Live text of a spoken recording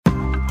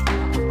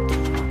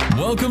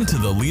Welcome to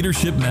the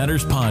Leadership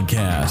Matters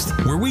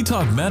Podcast, where we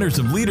talk matters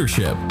of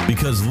leadership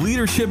because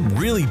leadership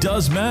really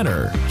does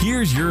matter.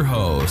 Here's your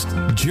host,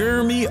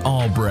 Jeremy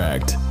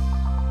Albrecht.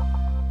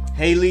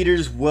 Hey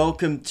leaders,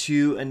 welcome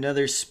to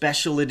another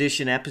special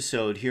edition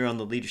episode here on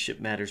the Leadership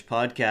Matters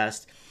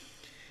Podcast.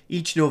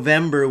 Each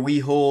November, we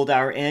hold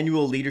our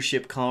annual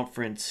leadership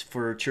conference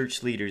for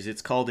church leaders.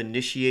 It's called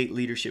Initiate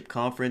Leadership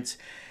Conference.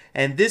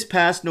 And this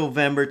past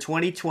November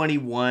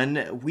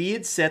 2021, we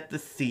had set the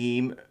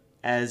theme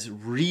as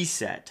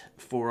Reset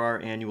for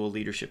our annual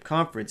leadership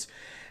conference.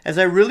 As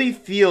I really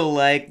feel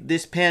like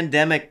this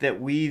pandemic that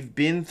we've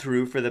been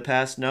through for the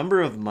past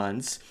number of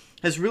months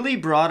has really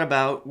brought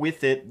about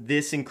with it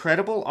this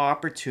incredible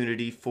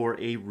opportunity for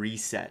a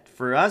reset.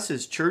 For us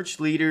as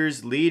church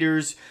leaders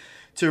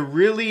to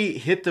really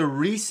hit the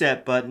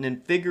reset button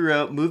and figure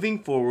out moving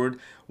forward,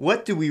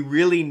 what do we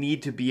really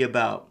need to be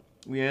about?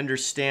 We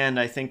understand,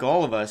 I think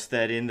all of us,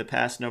 that in the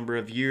past number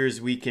of years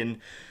we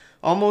can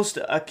almost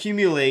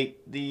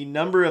accumulate the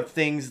number of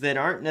things that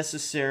aren't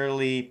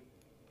necessarily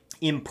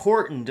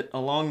important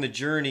along the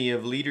journey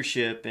of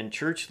leadership and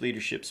church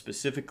leadership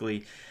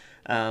specifically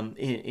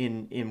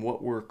in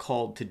what we're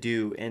called to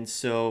do. And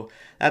so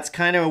that's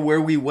kind of where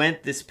we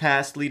went this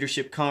past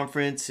leadership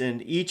conference.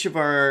 And each of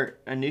our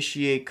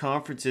Initiate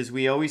conferences,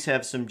 we always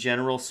have some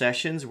general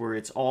sessions where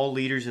it's all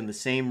leaders in the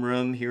same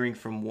room hearing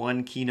from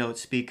one keynote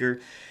speaker.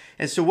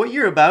 And so what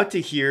you're about to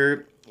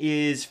hear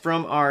is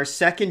from our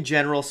second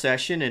general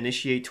session,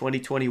 Initiate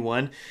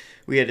 2021.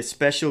 We had a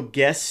special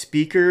guest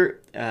speaker,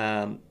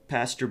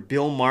 Pastor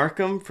Bill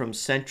Markham from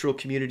Central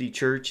Community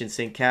Church in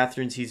St.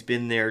 Catharines. He's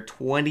been there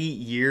 20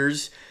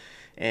 years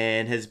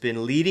and has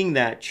been leading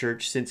that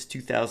church since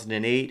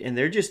 2008. And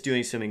they're just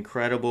doing some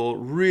incredible,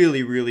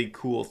 really, really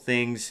cool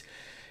things.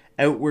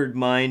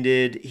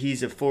 Outward-minded.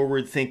 He's a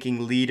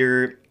forward-thinking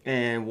leader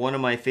and one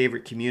of my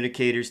favorite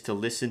communicators to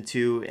listen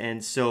to.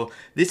 And so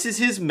this is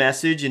his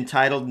message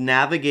entitled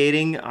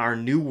Navigating Our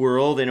New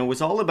World. And it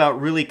was all about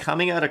really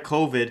coming out of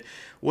COVID.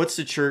 What's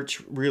the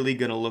church really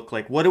going to look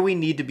like? What do we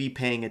need to be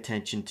paying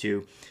attention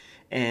to?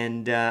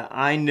 And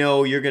I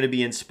know you're going to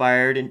be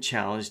inspired and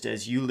challenged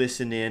as you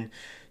listen in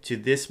to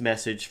this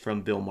message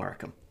from Bill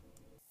Markham.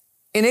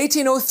 In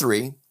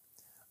 1803,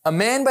 a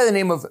man by the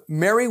name of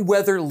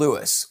Meriwether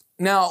Lewis.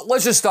 Now,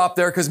 let's just stop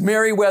there because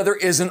Meriwether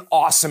is an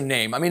awesome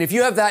name. I mean, if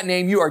you have that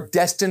name, you are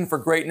destined for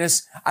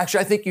greatness. Actually,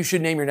 I think you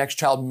should name your next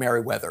child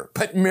Meriwether.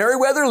 But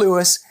Meriwether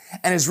Lewis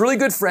and his really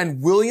good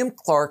friend, William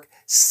Clark,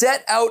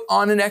 set out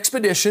on an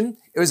expedition.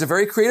 It was a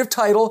very creative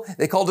title.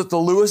 They called it the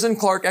Lewis and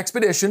Clark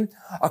Expedition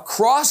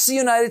across the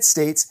United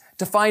States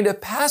to find a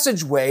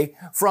passageway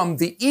from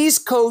the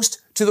East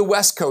Coast to the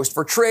West Coast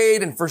for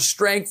trade and for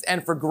strength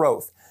and for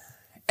growth.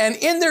 And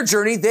in their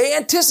journey, they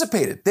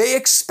anticipated, they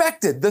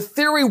expected, the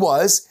theory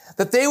was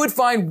that they would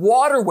find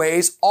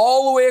waterways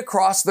all the way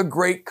across the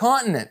great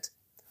continent.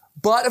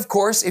 But of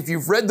course, if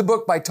you've read the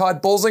book by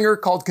Todd Bolsinger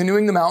called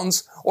Canoeing the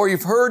Mountains, or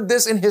you've heard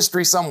this in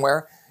history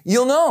somewhere,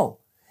 you'll know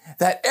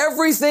that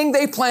everything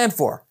they planned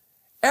for,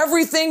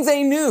 everything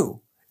they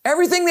knew,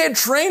 everything they had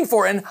trained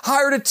for and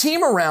hired a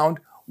team around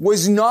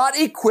was not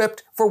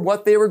equipped for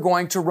what they were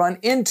going to run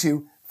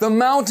into, the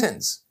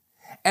mountains.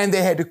 And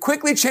they had to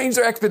quickly change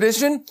their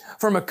expedition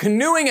from a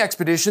canoeing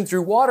expedition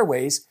through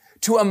waterways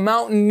to a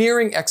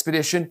mountaineering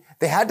expedition.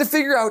 They had to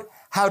figure out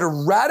how to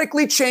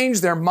radically change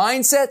their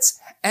mindsets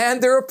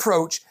and their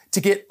approach to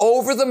get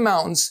over the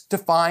mountains to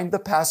find the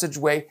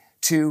passageway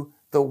to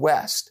the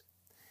West.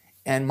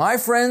 And my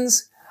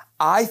friends,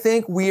 I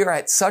think we are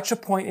at such a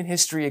point in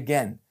history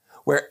again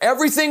where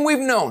everything we've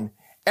known,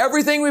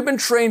 everything we've been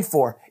trained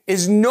for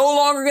is no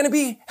longer going to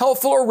be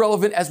helpful or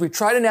relevant as we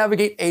try to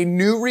navigate a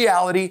new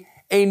reality,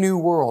 a new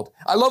world.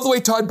 I love the way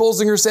Todd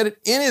Bolsinger said it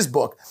in his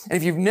book. And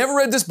if you've never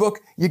read this book,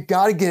 you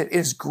got to get it. It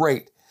is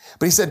great.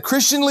 But he said,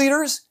 Christian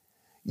leaders,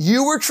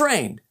 you were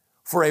trained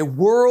for a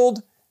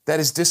world that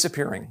is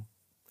disappearing.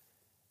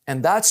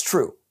 And that's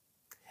true.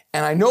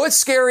 And I know it's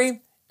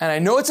scary, and I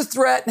know it's a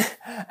threat,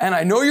 and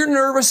I know you're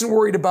nervous and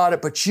worried about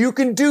it, but you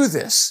can do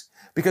this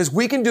because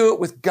we can do it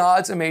with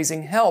God's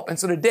amazing help. And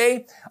so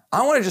today,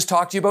 I want to just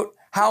talk to you about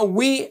how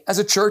we as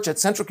a church at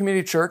Central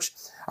Community Church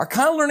are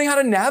kind of learning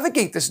how to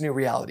navigate this new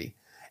reality.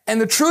 And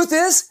the truth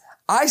is,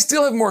 I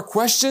still have more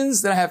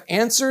questions than I have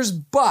answers,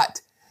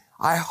 but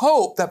I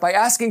hope that by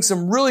asking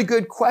some really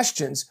good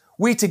questions,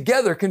 we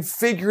together can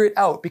figure it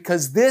out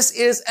because this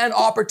is an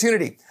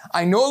opportunity.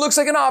 I know it looks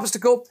like an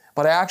obstacle,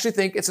 but I actually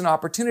think it's an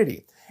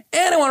opportunity.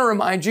 And I want to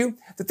remind you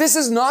that this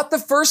is not the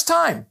first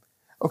time,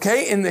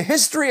 okay, in the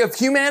history of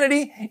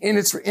humanity,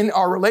 in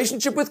our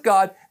relationship with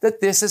God,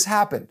 that this has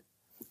happened.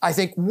 I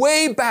think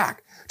way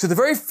back to the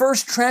very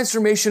first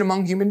transformation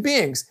among human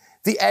beings,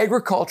 the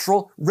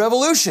agricultural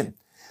revolution.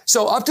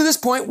 So up to this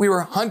point, we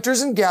were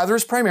hunters and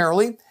gatherers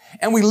primarily,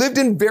 and we lived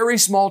in very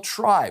small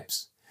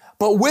tribes.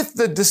 But with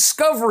the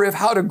discovery of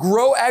how to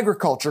grow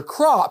agriculture,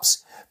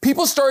 crops,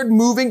 people started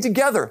moving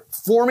together,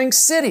 forming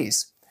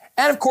cities.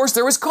 And of course,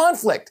 there was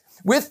conflict.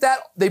 With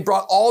that, they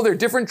brought all their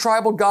different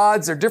tribal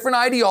gods, their different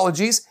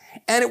ideologies,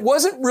 and it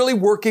wasn't really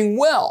working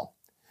well.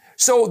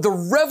 So the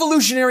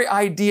revolutionary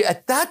idea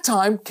at that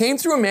time came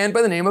through a man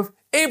by the name of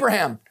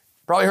Abraham.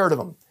 Probably heard of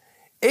him.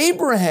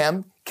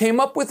 Abraham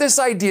came up with this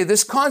idea,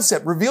 this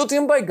concept revealed to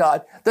him by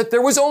God, that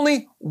there was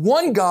only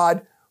one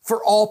God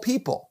for all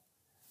people.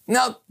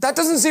 Now, that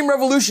doesn't seem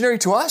revolutionary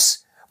to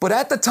us, but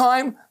at the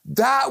time,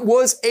 that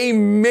was a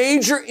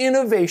major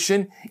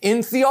innovation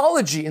in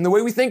theology, in the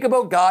way we think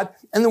about God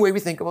and the way we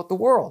think about the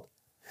world.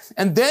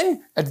 And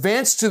then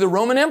advanced to the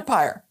Roman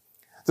Empire.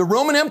 The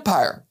Roman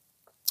Empire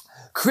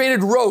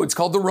created roads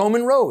called the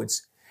Roman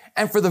roads.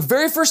 And for the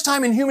very first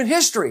time in human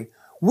history,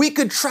 we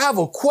could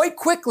travel quite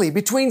quickly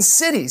between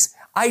cities.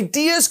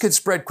 Ideas could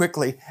spread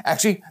quickly.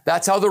 Actually,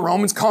 that's how the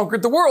Romans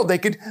conquered the world.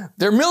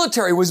 Their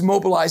military was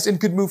mobilized and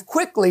could move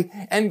quickly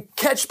and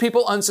catch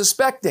people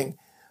unsuspecting.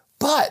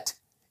 But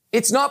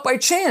it's not by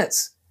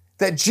chance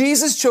that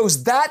Jesus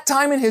chose that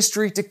time in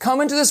history to come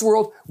into this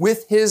world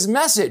with his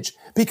message,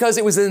 because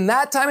it was in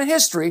that time in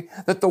history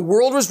that the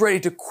world was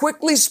ready to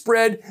quickly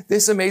spread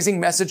this amazing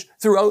message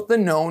throughout the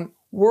known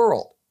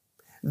world.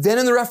 Then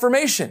in the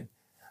Reformation,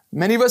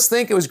 many of us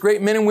think it was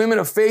great men and women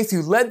of faith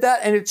who led that,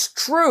 and it's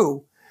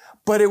true,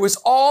 but it was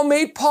all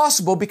made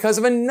possible because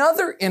of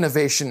another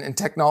innovation in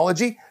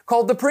technology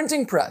called the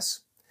printing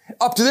press.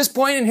 Up to this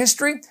point in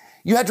history,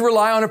 you had to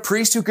rely on a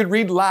priest who could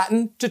read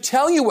Latin to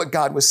tell you what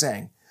God was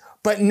saying.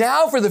 But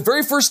now, for the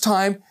very first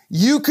time,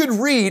 you could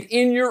read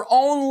in your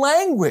own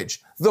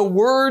language the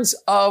words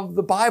of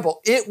the Bible.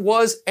 It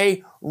was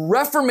a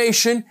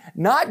reformation,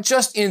 not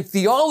just in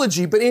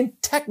theology, but in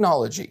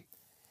technology.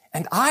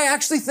 And I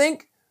actually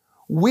think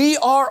we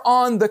are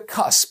on the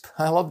cusp.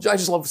 I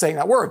just love saying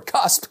that word,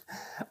 cusp,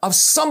 of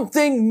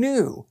something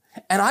new.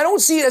 And I don't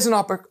see it as an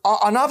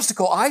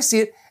obstacle. I see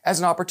it as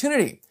an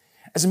opportunity.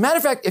 As a matter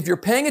of fact, if you're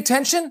paying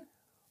attention,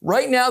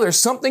 right now there's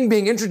something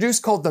being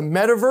introduced called the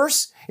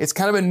metaverse. It's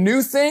kind of a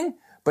new thing,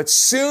 but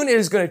soon it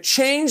is going to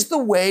change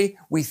the way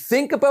we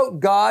think about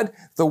God,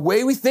 the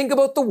way we think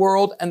about the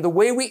world, and the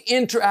way we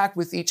interact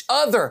with each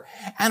other.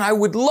 And I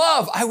would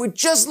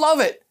just love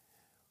it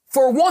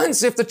for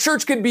once if the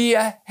church could be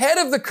ahead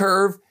of the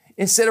curve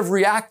instead of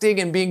reacting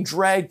and being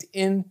dragged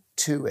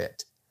into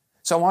it.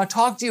 So I want to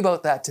talk to you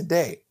about that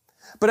today.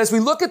 But as we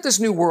look at this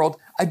new world,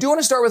 I do want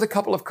to start with a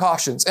couple of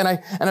cautions. And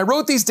I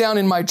wrote these down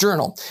in my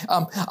journal.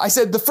 I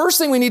said the first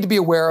thing we need to be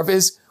aware of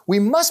is we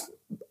must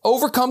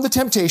overcome the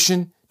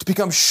temptation to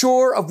become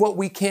sure of what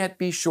we can't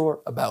be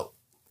sure about.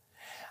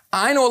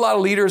 I know a lot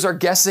of leaders are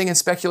guessing and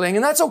speculating,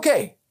 and that's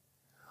okay.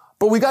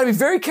 But we got to be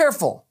very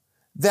careful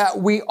that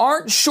we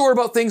aren't sure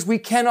about things we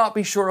cannot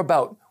be sure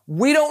about.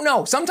 We don't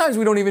know. Sometimes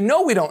we don't even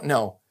know we don't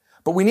know.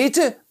 But we need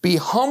to be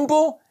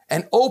humble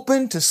and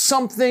open to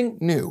something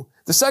new.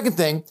 The second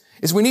thing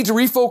is we need to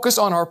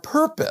refocus on our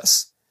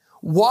purpose.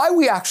 Why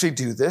we actually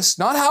do this,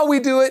 not how we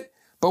do it,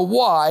 but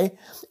why,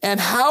 and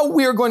how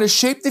we are going to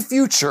shape the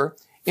future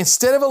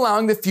instead of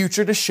allowing the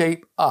future to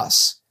shape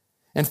us.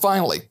 And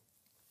finally,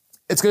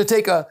 it's going to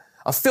take a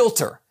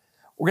filter.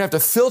 We're going to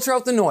have to filter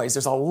out the noise.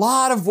 There's a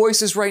lot of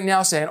voices right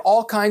now saying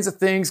all kinds of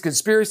things,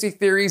 conspiracy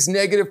theories,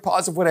 negative,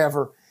 positive,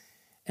 whatever.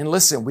 And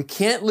listen, we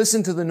can't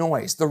listen to the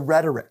noise, the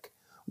rhetoric.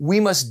 We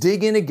must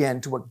dig in again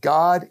to what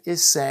God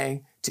is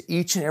saying to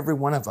each and every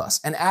one of us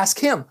and ask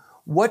him,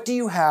 what do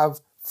you have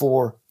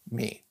for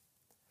me?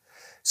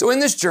 So in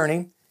this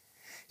journey,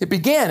 it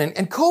began,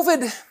 and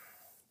COVID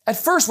at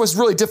first was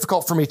really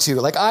difficult for me too.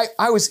 Like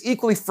I was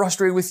equally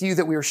frustrated with you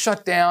that we were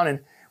shut down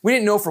and we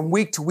didn't know from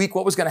week to week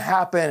what was going to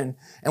happen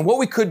and what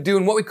we could do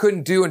and what we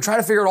couldn't do and trying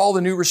to figure out all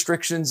the new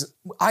restrictions.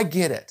 I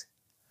get it.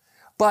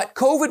 But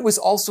COVID was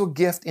also a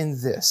gift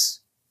in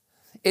this.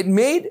 It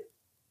made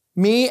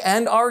me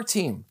and our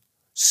team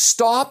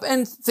stop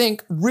and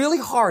think really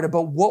hard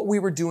about what we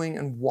were doing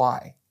and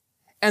why.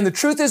 And the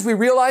truth is we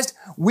realized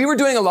we were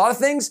doing a lot of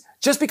things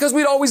just because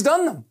we'd always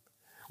done them.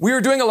 We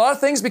were doing a lot of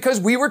things because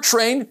we were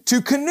trained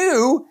to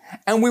canoe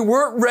and we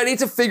weren't ready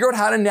to figure out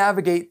how to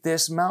navigate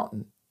this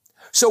mountain.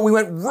 So we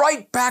went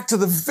right back to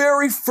the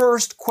very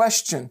first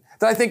question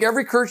that I think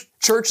every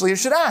church leader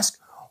should ask.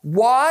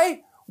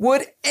 Why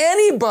would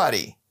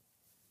anybody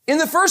in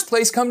the first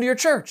place come to your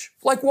church?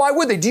 Like, why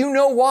would they? Do you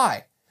know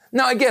why?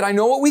 Now, again, I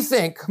know what we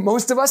think.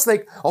 Most of us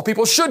think, oh,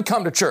 people should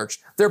come to church.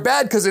 They're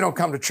bad because they don't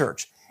come to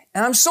church.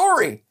 And I'm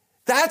sorry.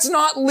 That's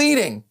not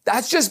leading.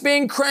 That's just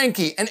being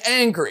cranky and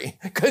angry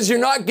because you're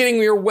not getting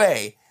your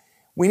way.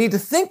 We need to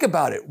think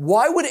about it.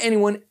 Why would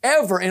anyone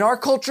ever, in our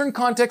culture and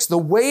context, the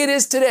way it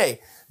is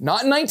today,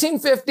 not in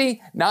 1950,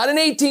 not in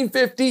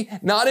 1850,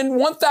 not in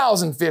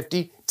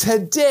 1050,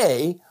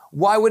 today,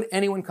 why would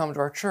anyone come to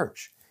our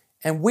church?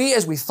 And we,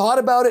 as we thought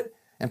about it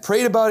and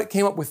prayed about it,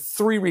 came up with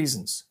 3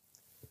 reasons.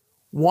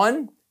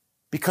 1,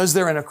 because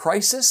they're in a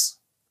crisis.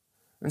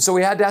 And so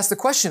we had to ask the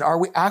question, are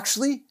we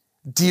actually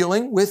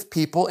dealing with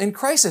people in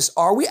crisis?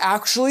 Are we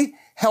actually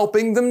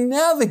helping them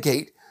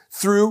navigate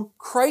through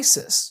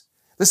crisis?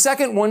 The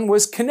second one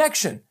was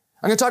connection.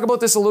 I'm going to talk about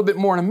this a little bit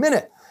more in a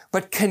minute,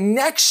 but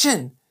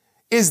connection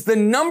is the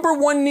number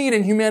 1 need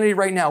in humanity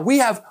right now. We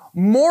have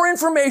more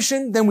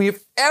information than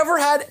we've ever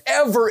had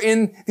ever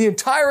in the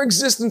entire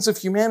existence of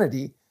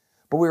humanity,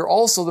 but we are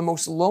also the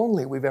most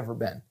lonely we've ever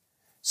been.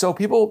 So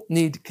people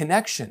need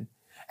connection.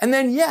 And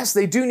then, yes,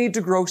 they do need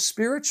to grow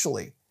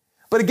spiritually.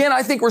 But again,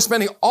 I think we're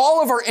spending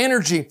all of our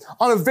energy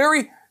on a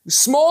very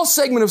small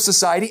segment of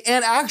society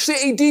and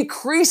actually a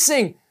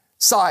decreasing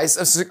size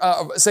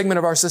of segment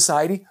of our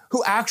society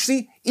who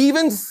actually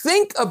even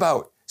think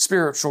about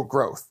spiritual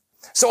growth.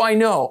 So I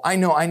know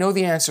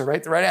the answer,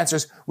 right? The right answer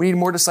is we need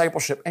more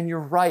discipleship. And you're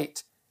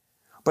right.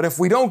 But if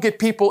we don't get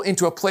people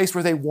into a place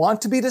where they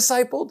want to be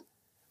discipled,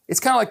 it's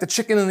kind of like the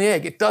chicken and the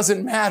egg. It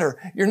doesn't matter.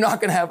 You're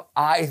not going to have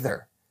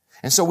either.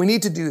 And so we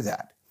need to do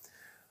that.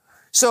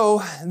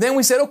 So then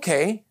we said,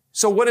 okay,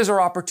 so what is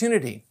our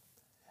opportunity?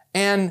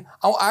 And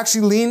I'll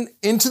actually lean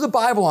into the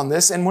Bible on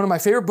this. And one of my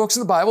favorite books in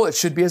the Bible, it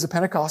should be as a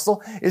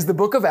Pentecostal, is the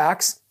book of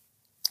Acts.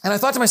 And I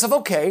thought to myself,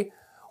 okay,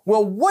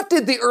 well, what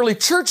did the early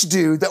church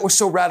do that was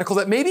so radical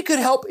that maybe could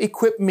help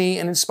equip me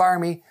and inspire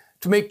me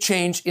to make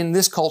change in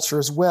this culture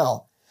as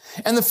well?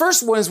 And the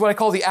first one is what I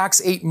call the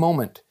Acts 8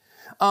 moment.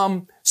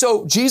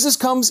 So Jesus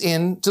comes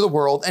into the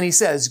world and he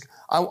says,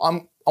 I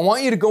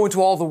want you to go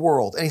into all the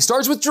world. And he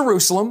starts with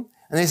Jerusalem.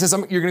 And then he says,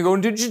 you're going to go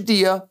into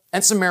Judea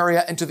and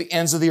Samaria and to the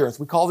ends of the earth.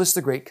 We call this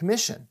the Great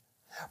Commission.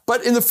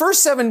 But in the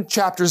first 7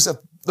 chapters of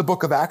the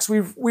book of Acts,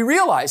 we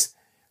realize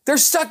they're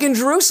stuck in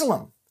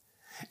Jerusalem.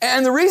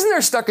 And the reason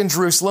they're stuck in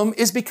Jerusalem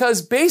is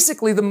because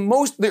basically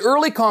the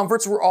early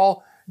converts were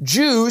all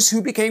Jews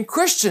who became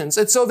Christians.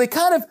 And so they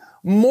kind of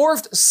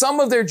morphed some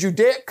of their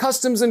Judaic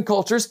customs and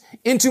cultures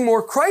into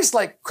more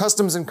Christ-like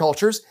customs and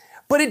cultures,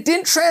 but it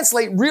didn't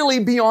translate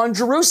really beyond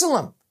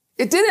Jerusalem.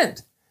 It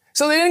didn't.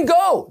 So they didn't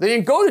go. They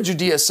didn't go to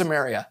Judea,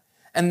 Samaria.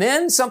 And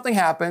then something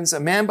happens. A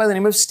man by the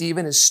name of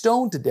Stephen is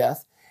stoned to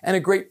death, and a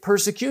great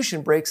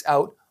persecution breaks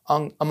out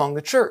among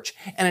the church.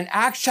 And in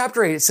Acts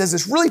chapter 8, it says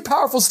this really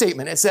powerful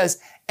statement. It says,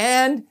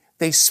 and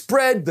they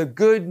spread the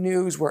good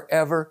news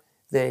wherever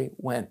they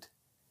went.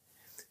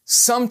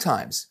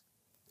 Sometimes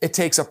it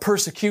takes a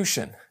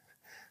persecution,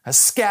 a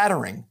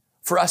scattering,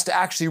 for us to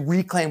actually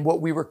reclaim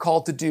what we were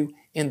called to do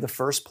in the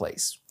first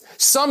place.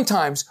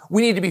 Sometimes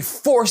we need to be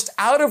forced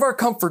out of our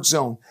comfort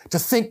zone to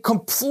think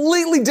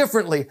completely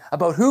differently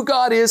about who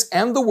God is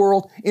and the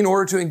world in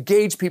order to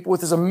engage people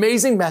with this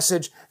amazing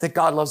message that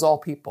God loves all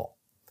people.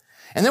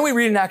 And then we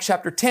read in Acts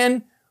chapter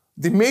 10,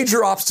 the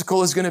major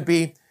obstacle is going to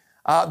be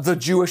the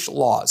Jewish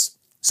laws.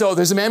 So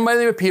there's a man by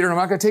the name of Peter, and I'm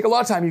not going to take a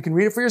lot of time. You can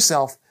read it for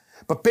yourself.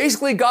 But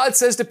basically, God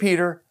says to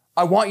Peter,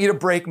 I want you to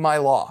break my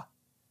law.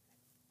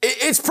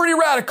 It's pretty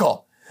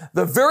radical.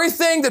 The very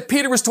thing that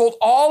Peter was told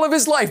all of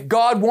his life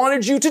God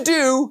wanted you to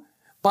do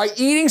by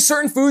eating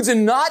certain foods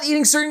and not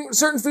eating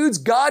certain foods,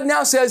 God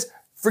now says,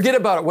 forget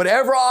about it.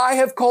 Whatever I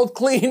have called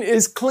clean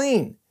is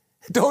clean.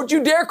 Don't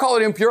you dare call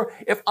it impure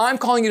if I'm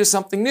calling you to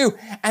something new.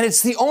 And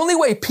it's the only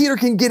way Peter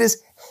can get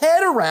his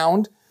head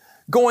around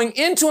going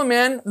into a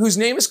man whose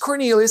name is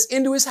Cornelius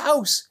into his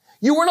house.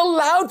 You weren't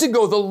allowed to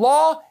go. The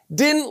law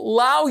didn't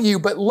allow you,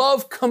 but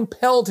love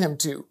compelled him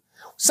to.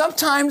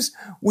 Sometimes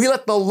we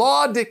let the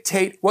law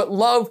dictate what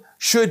love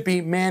should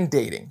be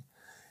mandating.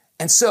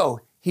 And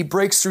so he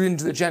breaks through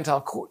into the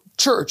Gentile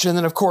church. And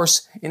then, of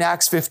course, in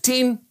Acts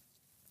 15,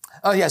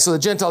 so the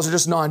Gentiles are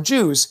just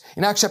non-Jews.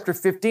 In Acts chapter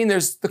 15,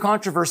 there's the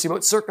controversy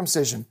about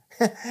circumcision.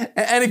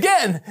 And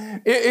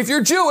again, if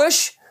you're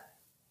Jewish,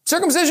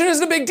 circumcision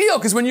isn't a big deal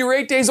because when you were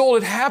 8 days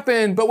old, it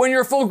happened. But when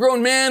you're a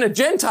full-grown man, a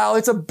Gentile,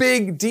 it's a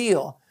big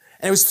deal.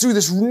 And it was through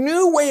this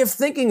new way of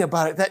thinking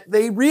about it that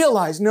they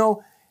realized,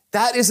 no,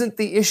 that isn't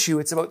the issue.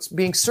 It's about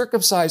being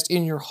circumcised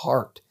in your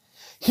heart.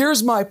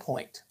 Here's my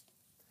point.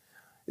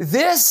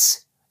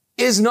 This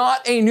is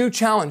not a new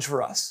challenge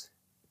for us.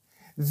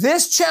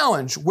 This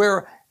challenge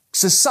where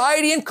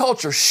society and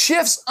culture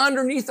shifts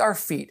underneath our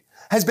feet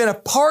has been a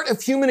part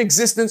of human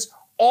existence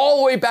all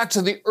the way back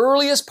to the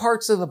earliest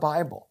parts of the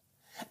Bible.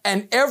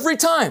 And every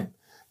time,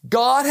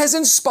 God has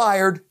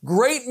inspired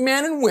great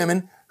men and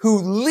women who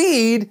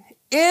lead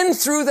in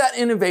through that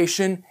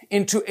innovation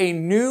into a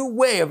new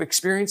way of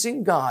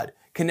experiencing God,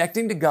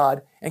 connecting to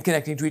God, and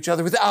connecting to each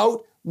other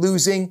without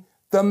losing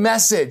the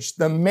message.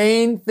 The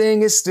main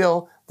thing is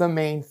still the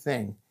main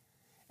thing.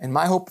 And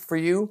my hope for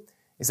you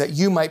is that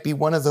you might be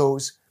one of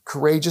those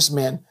courageous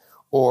men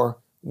or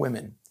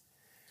women.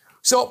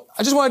 So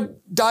I just want to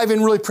dive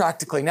in really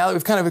practically. Now that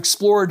we've kind of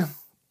explored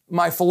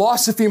my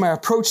philosophy, my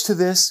approach to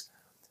this,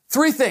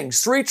 3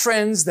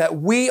 trends that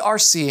we are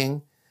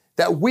seeing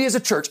that we as a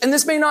church, and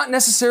this may not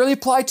necessarily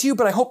apply to you,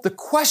 but I hope the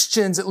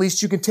questions at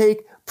least you can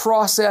take,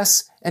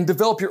 process, and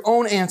develop your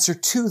own answer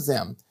to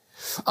them.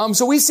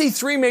 So we see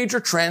 3 major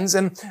trends,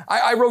 and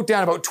I wrote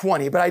down about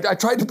 20, but I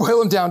tried to boil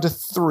them down to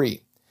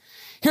 3.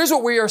 Here's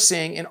what we are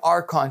seeing in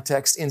our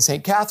context in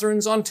St.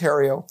 Catharines,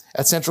 Ontario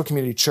at Central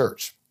Community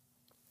Church.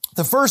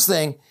 The first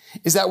thing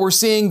is that we're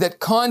seeing that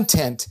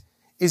content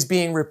is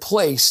being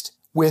replaced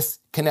with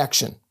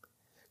connection.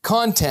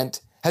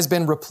 Content has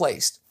been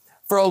replaced.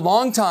 For a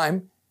long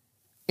time,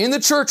 in the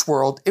church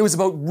world, it was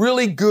about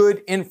really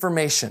good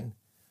information.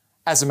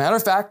 As a matter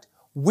of fact,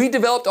 we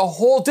developed a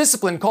whole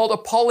discipline called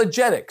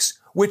apologetics,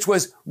 which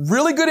was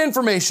really good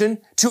information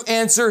to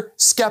answer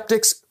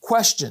skeptics'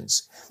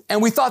 questions.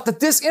 And we thought that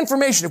this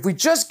information, if we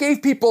just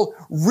gave people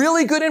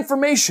really good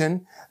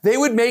information, they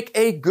would make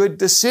a good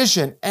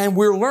decision. And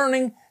we're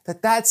learning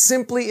that that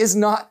simply is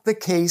not the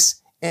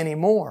case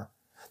anymore.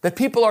 That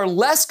people are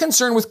less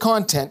concerned with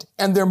content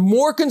and they're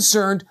more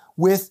concerned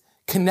with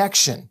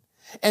connection.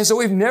 And so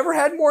we've never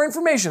had more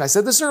information. I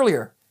said this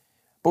earlier,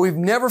 but we've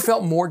never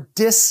felt more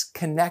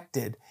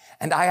disconnected.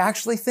 And I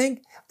actually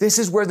think this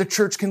is where the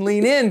church can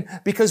lean in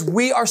because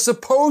we are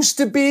supposed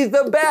to be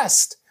the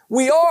best.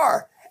 We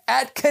are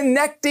at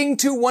connecting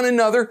to one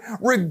another,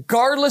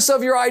 regardless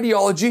of your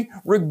ideology,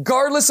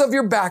 regardless of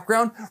your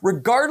background,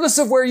 regardless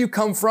of where you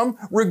come from,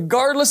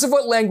 regardless of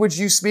what language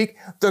you speak.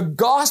 The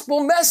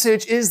gospel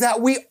message is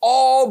that we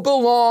all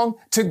belong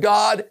to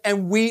God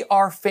and we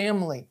are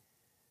family.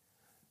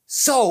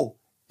 So,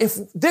 if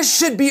this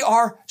should be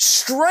our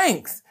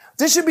strength,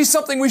 this should be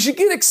something we should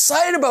get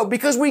excited about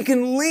because we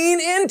can lean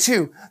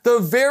into the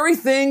very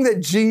thing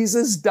that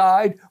Jesus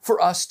died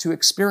for us to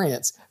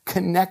experience,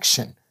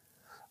 connection.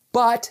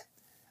 But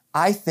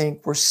I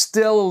think we're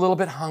still a little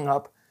bit hung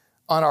up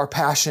on our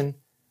passion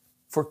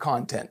for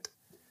content.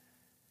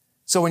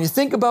 So when you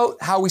think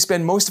about how we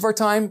spend most of our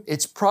time,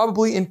 it's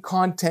probably in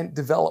content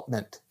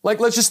development. Like,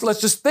 let's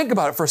just think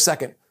about it for a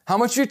second. How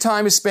much of your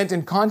time is spent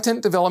in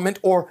content development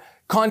or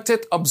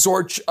content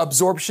absorption,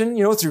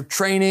 through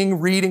training,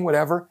 reading,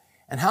 whatever?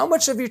 And how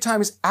much of your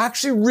time is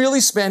actually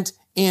really spent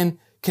in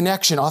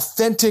connection,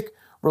 authentic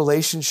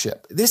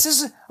relationship? This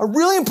is a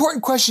really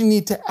important question you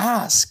need to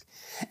ask.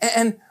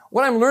 And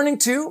what I'm learning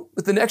too,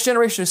 with the next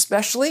generation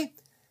especially,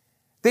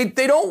 they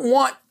don't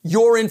want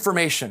your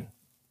information.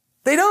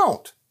 They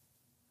don't.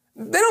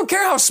 They don't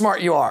care how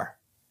smart you are.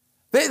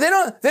 They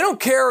don't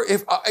care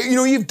if,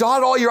 you've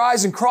dotted all your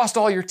I's and crossed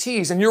all your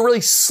T's and you're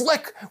really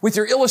slick with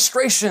your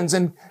illustrations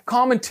and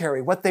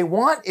commentary. What they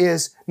want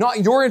is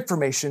not your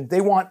information.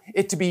 They want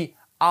it to be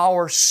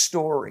our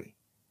story.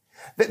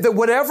 That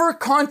whatever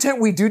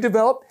content we do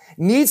develop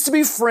needs to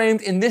be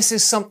framed in this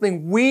is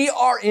something we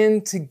are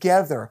in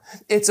together.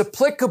 It's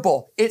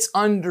applicable. It's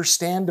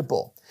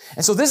understandable.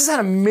 And so this has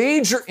had a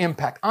major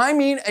impact. I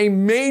mean a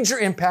major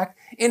impact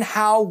in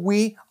how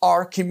we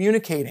are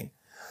communicating.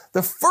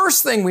 The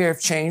first thing we have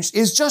changed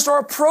is just our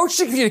approach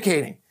to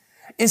communicating.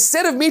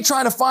 Instead of me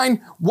trying to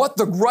find what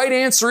the right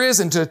answer is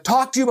and to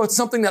talk to you about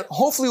something that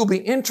hopefully will be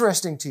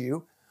interesting to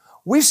you,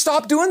 we've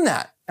stopped doing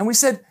that. And we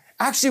said,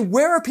 actually,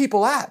 where are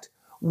people at?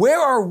 Where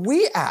are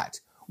we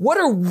at? What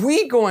are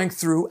we going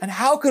through? And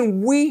how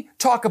can we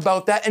talk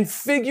about that and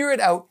figure it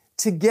out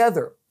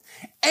together?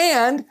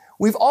 And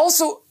we've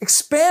also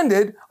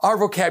expanded our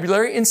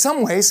vocabulary in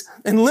some ways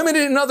and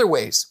limited in other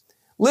ways.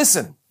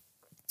 Listen,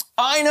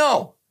 I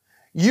know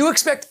you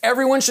expect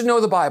everyone should know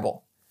the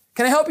Bible.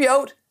 Can I help you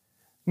out?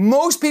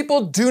 Most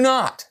people do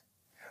not.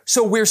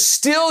 So we're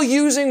still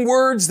using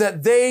words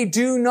that they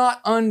do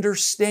not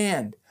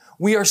understand.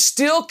 We are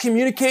still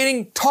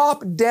communicating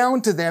top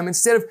down to them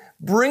instead of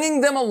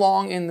bringing them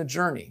along in the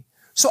journey.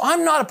 So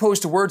I'm not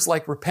opposed to words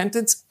like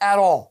repentance at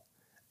all.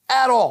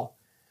 At all.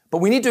 But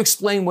we need to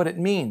explain what it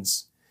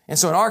means. And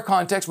so in our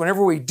context,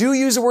 whenever we do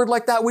use a word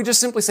like that, we just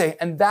simply say,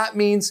 and that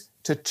means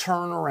to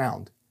turn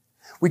around.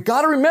 We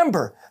got to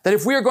remember that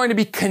if we are going to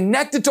be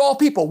connected to all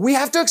people, we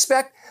have to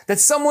expect that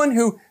someone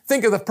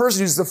think of the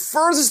person who's the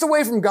furthest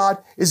away from God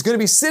is going to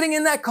be sitting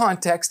in that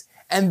context,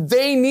 and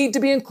they need to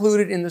be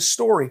included in the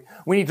story.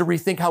 We need to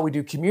rethink how we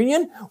do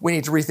communion. We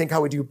need to rethink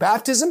how we do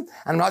baptism. And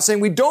I'm not saying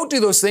we don't do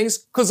those things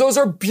because those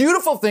are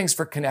beautiful things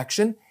for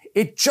connection.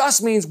 It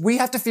just means we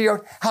have to figure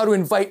out how to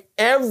invite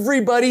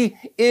everybody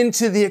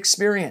into the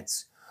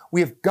experience.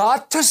 We have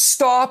got to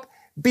stop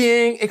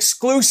being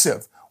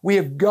exclusive. We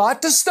have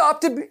got to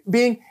stop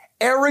being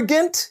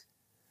arrogant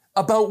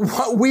about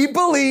what we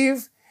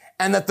believe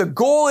and that the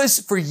goal is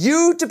for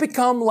you to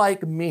become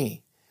like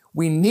me.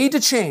 We need to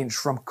change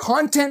from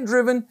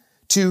content-driven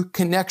to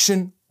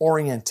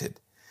connection-oriented.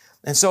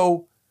 And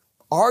so,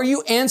 are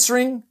you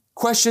answering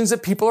questions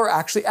that people are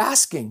actually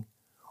asking?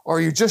 Or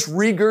are you just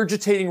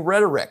regurgitating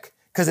rhetoric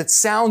because it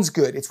sounds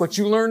good? It's what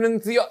you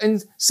learned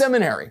in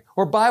seminary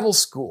or Bible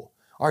school.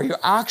 Are you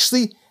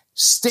actually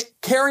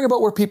caring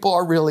about where people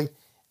are really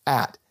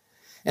at?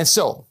 And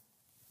so,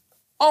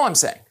 all I'm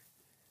saying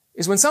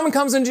is when someone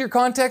comes into your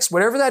context,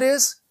 whatever that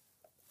is,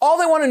 all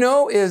they want to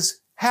know is,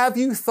 have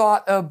you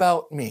thought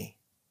about me?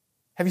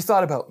 Have you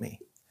thought about me?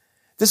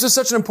 This is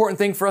such an important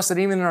thing for us that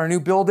even in our new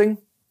building,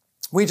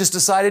 we just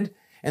decided,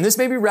 and this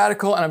may be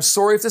radical, and I'm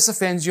sorry if this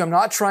offends you, I'm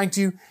not trying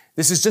to,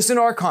 this is just in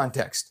our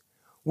context.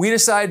 We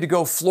decided to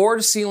go floor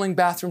to ceiling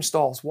bathroom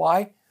stalls.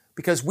 Why?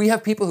 Because we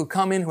have people who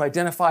come in who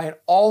identify in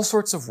all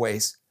sorts of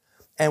ways,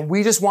 and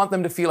we just want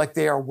them to feel like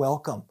they are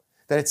welcome,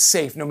 that it's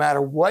safe. No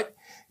matter where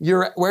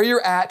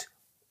you're at,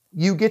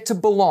 you get to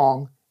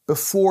belong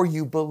before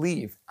you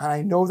believe. And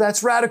I know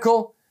that's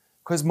radical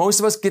because most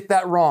of us get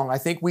that wrong.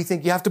 We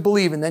think you have to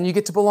believe and then you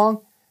get to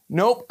belong.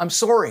 Nope, I'm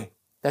sorry.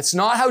 That's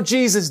not how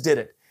Jesus did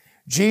it.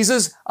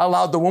 Jesus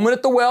allowed the woman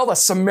at the well, a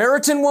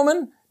Samaritan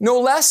woman, no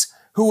less,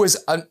 who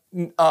was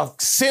a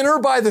sinner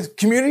by the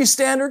community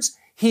standards.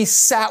 He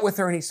sat with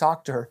her and he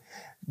talked to her.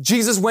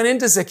 Jesus went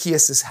into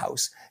Zacchaeus'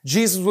 house.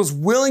 Jesus was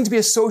willing to be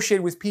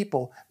associated with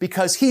people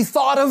because he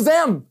thought of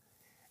them.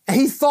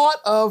 He thought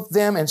of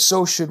them, and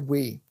so should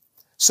we.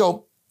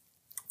 So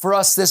for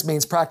us, this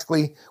means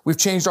practically we've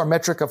changed our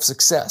metric of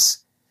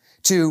success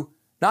to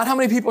not how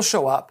many people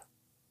show up.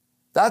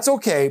 That's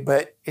okay,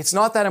 but it's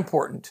not that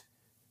important.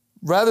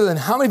 Rather than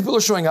how many people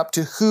are showing up,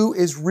 to who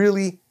is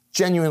really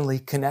genuinely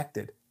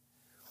connected.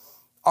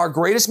 Our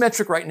greatest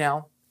metric right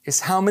now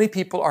is how many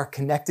people are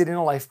connected in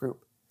a life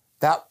group.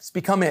 That's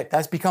become it.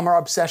 That's become our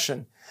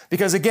obsession.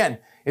 Because again,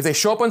 if they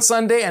show up on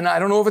Sunday, and I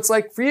don't know if it's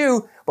like for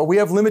you, but we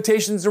have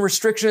limitations and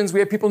restrictions. We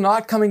have people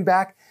not coming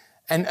back.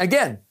 And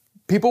again,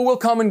 people will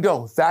come and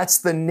go. That's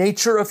the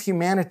nature of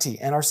humanity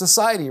and our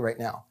society right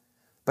now.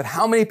 But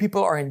how many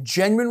people are in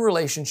genuine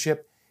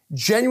relationship,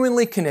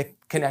 genuinely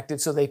connected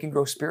so they can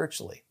grow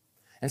spiritually?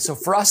 And so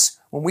for us,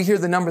 when we hear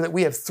the number that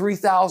we have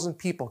 3,000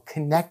 people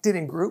connected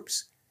in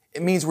groups,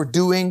 it means we're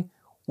doing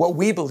what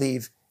we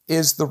believe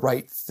is the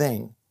right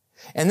thing.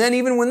 And then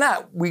even when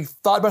that, we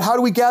thought about how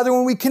do we gather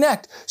when we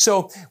connect?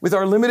 So with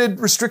our limited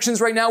restrictions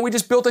right now, we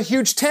just built a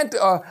huge tent,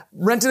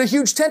 rented a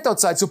huge tent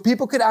outside so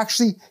people could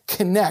actually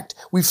connect.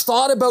 We've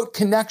thought about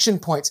connection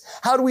points.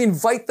 How do we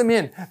invite them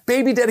in?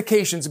 Baby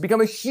dedications have become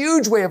a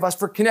huge way of us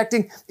for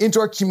connecting into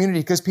our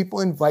community because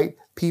people invite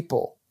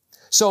people.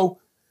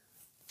 So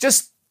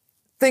just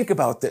think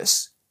about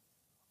this.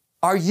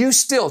 Are you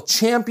still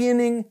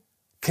championing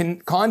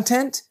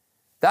content?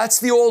 That's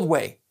the old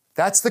way.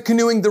 That's the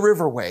canoeing the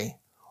river way.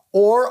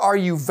 Or are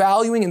you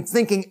valuing and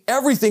thinking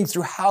everything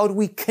through how do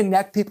we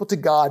connect people to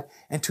God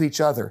and to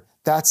each other?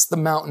 That's the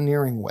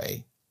mountaineering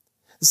way.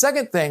 The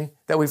second thing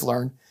that we've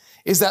learned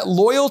is that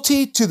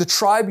loyalty to the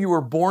tribe you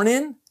were born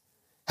in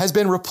has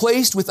been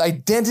replaced with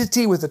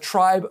identity with the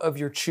tribe of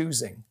your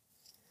choosing.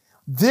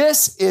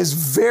 This is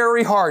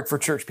very hard for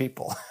church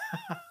people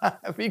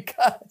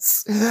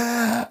because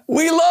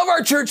we love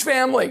our church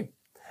family.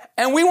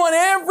 And we want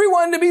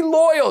everyone to be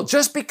loyal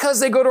just because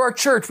they go to our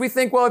church. We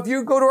think, well, if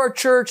you go to our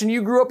church and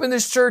you grew up in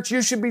this church,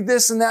 you should be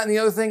this and that and the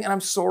other thing. And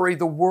I'm sorry,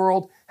 the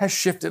world has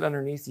shifted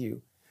underneath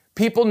you.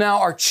 People now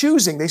are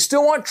choosing. They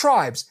still want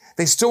tribes.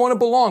 They still want to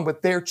belong,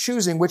 but they're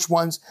choosing which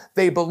ones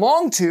they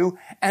belong to,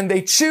 and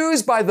they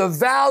choose by the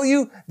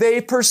value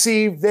they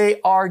perceive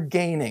they are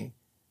gaining.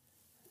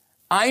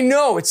 I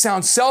know it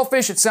sounds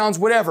selfish, it sounds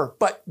whatever,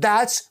 but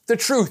that's the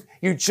truth.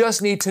 You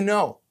just need to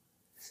know.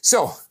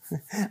 So,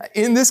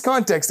 in this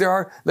context, there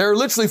are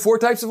literally 4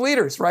 types of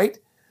leaders, right?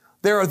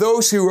 There are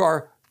those who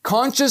are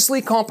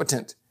consciously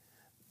competent.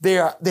 They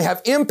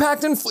have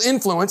impact and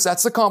influence,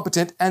 that's the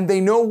competent, and they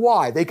know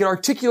why. They can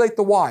articulate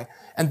the why.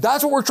 And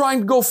that's what we're trying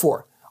to go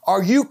for.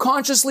 Are you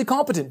consciously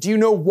competent? Do you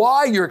know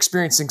why you're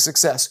experiencing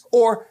success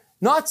or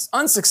not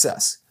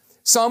unsuccess?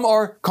 Some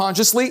are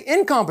consciously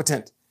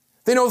incompetent.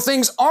 They know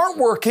things aren't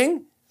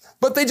working,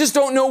 but they just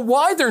don't know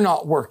why they're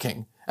not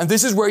working. And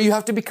this is where you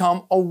have to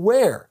become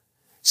aware.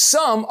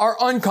 Some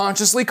are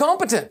unconsciously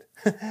competent.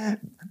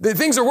 The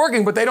things are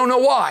working, but they don't know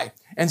why.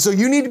 And so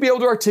you need to be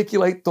able to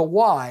articulate the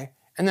why.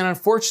 And then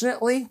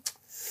unfortunately,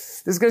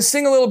 this is going to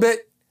sting a little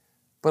bit,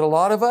 but a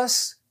lot of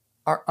us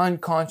are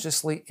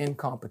unconsciously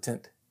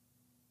incompetent.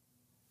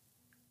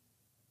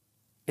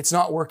 It's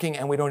not working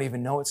and we don't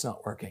even know it's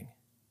not working.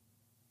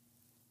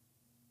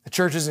 The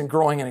church isn't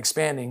growing and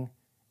expanding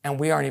and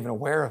we aren't even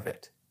aware of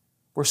it.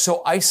 We're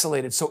so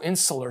isolated, so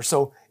insular,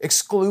 so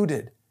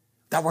excluded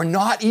that we're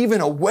not even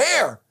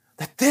aware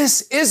that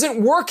this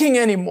isn't working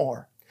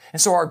anymore.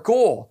 And so our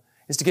goal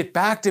is to get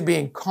back to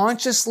being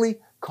consciously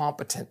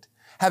competent,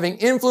 having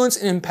influence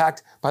and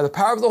impact by the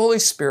power of the Holy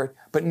Spirit,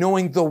 but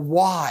knowing the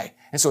why.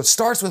 And so it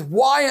starts with,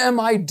 why am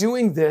I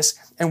doing this?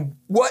 And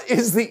what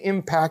is the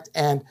impact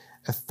and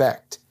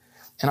effect?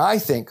 And I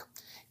think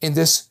in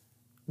this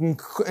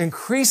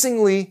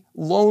increasingly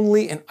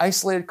lonely and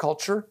isolated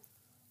culture,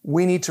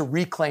 we need to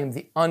reclaim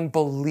the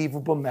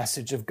unbelievable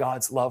message of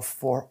God's love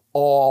for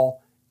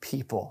all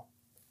people.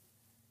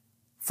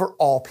 For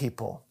all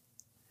people.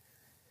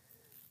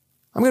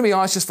 I'm going to be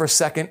honest just for a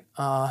second.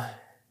 My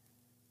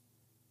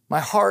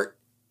heart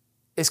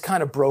is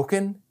kind of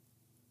broken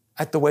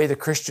at the way the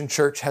Christian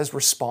church has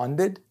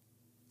responded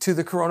to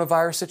the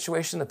coronavirus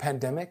situation, the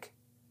pandemic.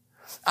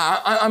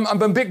 I'm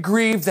a bit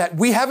grieved that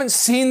we haven't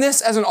seen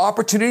this as an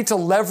opportunity to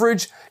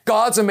leverage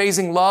God's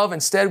amazing love.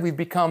 Instead, we've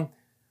become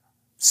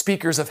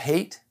speakers of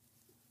hate,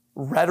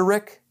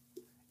 rhetoric,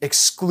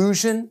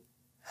 exclusion.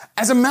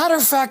 As a matter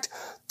of fact,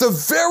 the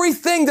very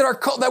thing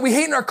that we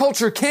hate in our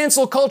culture,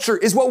 cancel culture,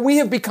 is what we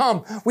have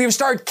become. We have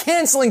started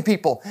canceling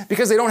people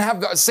because they don't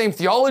have the same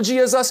theology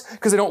as us,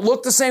 because they don't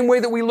look the same way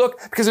that we look,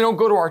 because they don't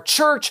go to our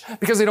church,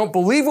 because they don't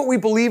believe what we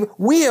believe.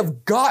 We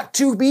have got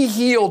to be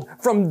healed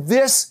from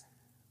this,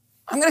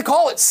 I'm going to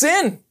call it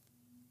sin.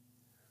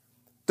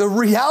 The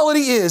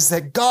reality is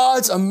that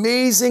God's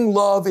amazing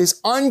love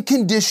is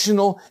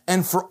unconditional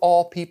and for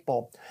all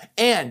people.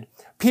 And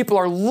people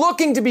are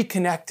looking to be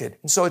connected.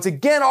 And so it's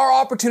again our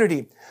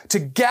opportunity to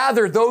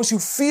gather those who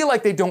feel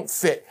like they don't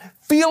fit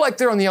feel like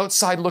they're on the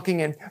outside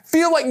looking in,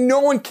 feel like no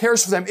one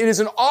cares for them. It is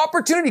an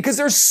opportunity, because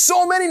there's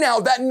so many now,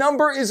 that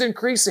number is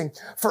increasing,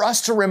 for us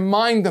to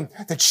remind them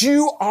that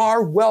you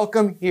are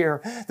welcome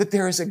here, that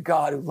there is a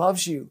God who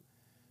loves you.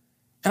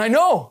 And I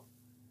know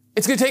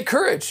it's going to take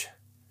courage,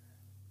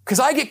 because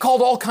I get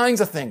called all kinds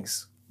of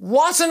things,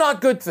 lots of not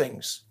good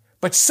things,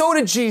 but so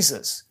did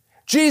Jesus.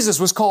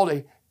 Jesus was called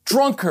a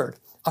drunkard,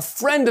 a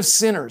friend of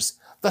sinners,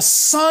 the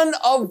son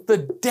of the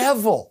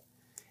devil.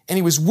 And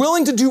he was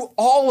willing to do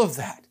all of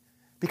that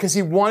because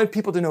he wanted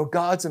people to know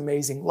God's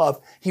amazing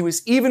love. He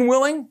was even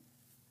willing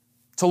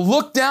to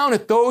look down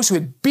at those who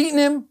had beaten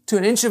him to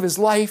an inch of his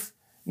life,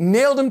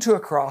 nailed him to a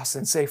cross,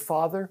 and say,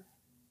 Father,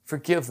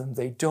 forgive them.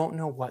 They don't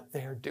know what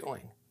they're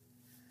doing.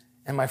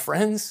 And my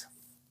friends,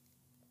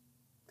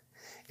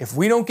 if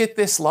we don't get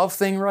this love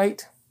thing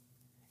right,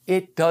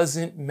 it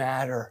doesn't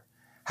matter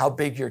how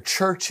big your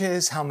church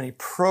is, how many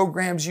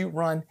programs you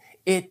run.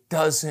 It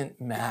doesn't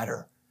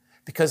matter,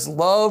 because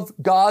love,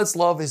 God's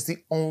love, is the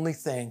only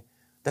thing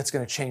that's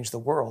going to change the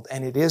world.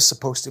 And it is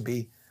supposed to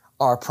be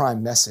our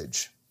prime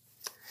message.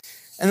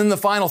 And then the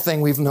final thing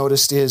we've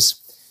noticed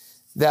is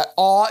that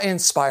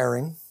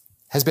awe-inspiring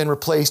has been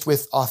replaced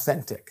with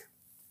authentic.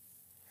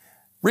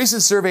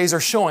 Recent surveys are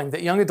showing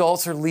that young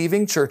adults are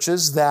leaving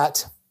churches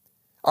that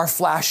are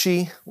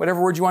flashy, whatever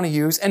word you want to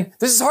use. And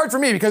this is hard for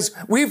me because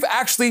we've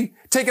actually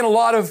taken a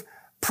lot of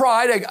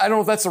pride, I don't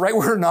know if that's the right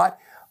word or not,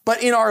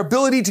 but in our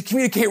ability to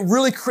communicate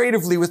really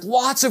creatively with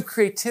lots of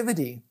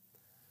creativity.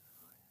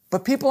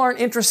 But people aren't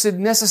interested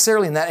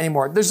necessarily in that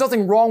anymore. There's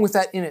nothing wrong with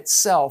that in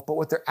itself, but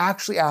what they're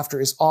actually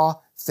after is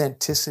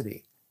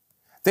authenticity.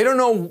 They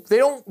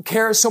don't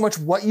care so much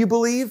what you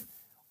believe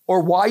or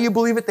why you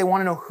believe it. They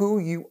want to know who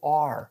you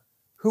are.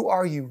 Who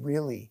are you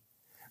really?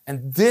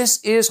 And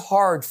this is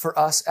hard for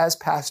us as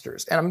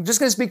pastors. And I'm just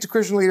going to speak to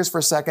Christian leaders for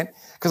a second,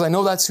 because I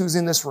know that's who's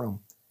in this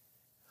room.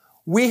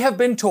 We have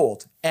been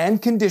told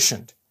and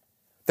conditioned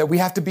that we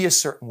have to be a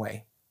certain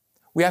way.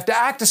 We have to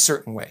act a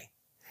certain way.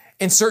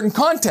 In certain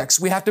contexts,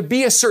 we have to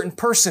be a certain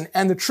person.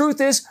 And the truth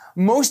is,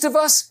 most of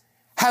us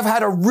have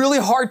had a really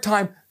hard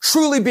time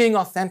truly being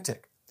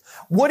authentic.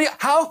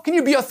 How can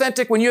you be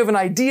authentic when you have an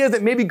idea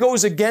that maybe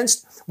goes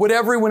against what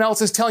everyone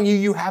else is telling you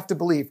you have to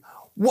believe?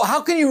 Well,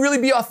 how can you really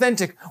be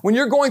authentic when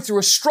you're going through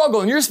a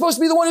struggle and you're supposed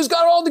to be the one who's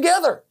got it all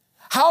together?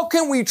 How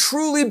can we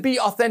truly be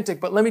authentic?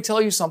 But let me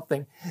tell you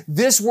something.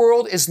 This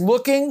world is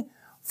looking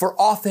for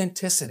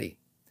authenticity.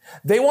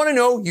 They want to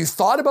know you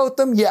thought about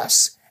them,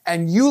 yes,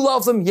 and you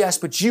love them, yes,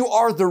 but you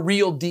are the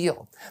real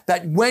deal.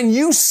 That when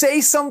you say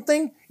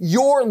something,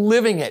 you're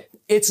living it.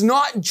 It's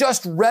not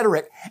just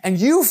rhetoric, and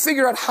you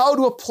figure out how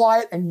to apply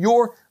it, and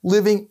you're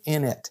living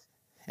in it.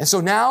 And so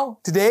now,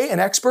 today, an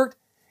expert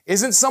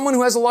isn't someone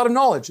who has a lot of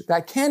knowledge.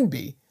 That can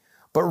be.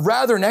 But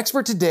rather, an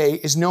expert today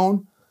is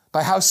known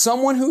by how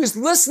someone who is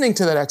listening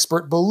to that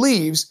expert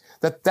believes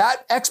that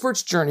that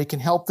expert's journey can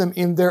help them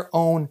in their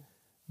own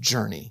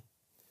journey.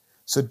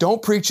 So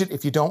don't preach it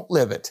if you don't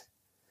live it.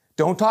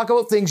 Don't talk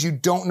about things you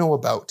don't know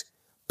about.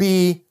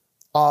 Be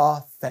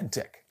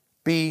authentic.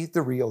 Be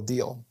the real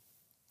deal.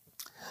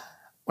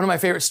 One of my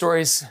favorite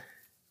stories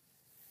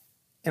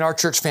in our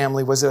church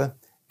family was a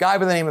guy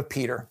by the name of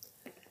Peter.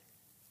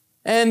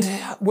 And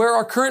where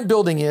our current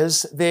building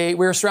is,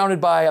 we're surrounded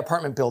by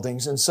apartment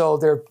buildings. And so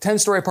there are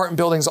 10-story apartment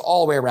buildings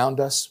all the way around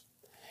us.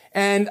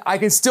 And I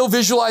can still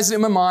visualize it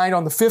in my mind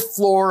on the 5th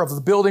floor of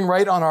the building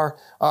right on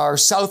our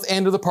south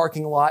end of the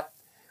parking lot.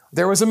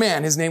 There was a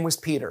man, his name was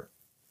Peter.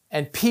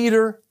 And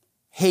Peter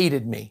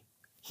hated me.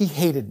 He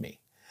hated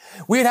me.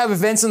 We'd have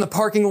events in the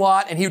parking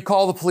lot and he would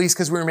call the police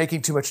because we were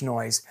making too much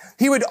noise.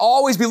 He would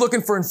always be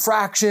looking for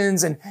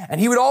infractions and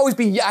he would always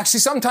be,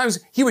 actually sometimes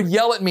he would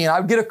yell at me and I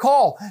would get a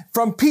call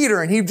from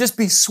Peter and he'd just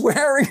be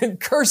swearing and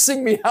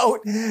cursing me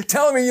out,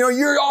 telling me,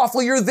 you're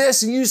awful, you're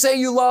this, and you say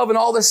you love and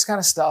all this kind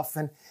of stuff.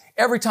 And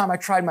every time I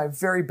tried my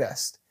very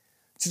best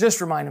to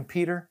just remind him,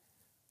 Peter,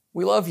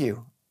 we love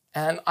you.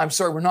 And I'm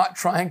sorry, we're not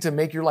trying to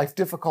make your life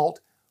difficult.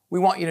 We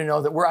want you to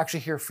know that we're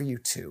actually here for you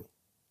too.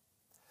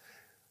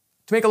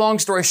 To make a long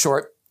story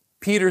short,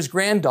 Peter's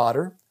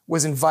granddaughter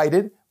was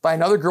invited by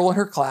another girl in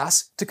her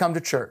class to come to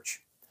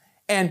church.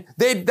 And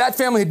that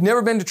family had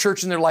never been to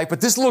church in their life,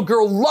 but this little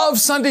girl loved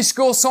Sunday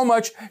school so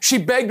much, she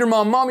begged her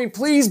mom, Mommy,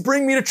 please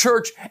bring me to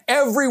church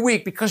every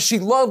week, because she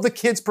loved the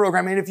kids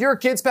program. And if you're a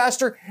kids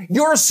pastor,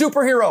 you're a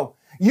superhero.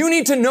 You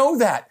need to know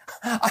that.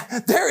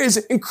 There is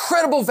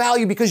incredible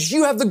value because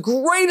you have the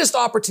greatest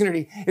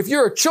opportunity. If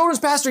you're a children's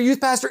pastor,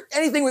 youth pastor,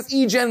 anything with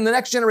eGen, the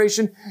next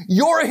generation,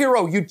 you're a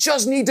hero. You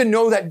just need to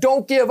know that.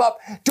 Don't give up.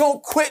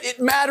 Don't quit. It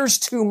matters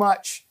too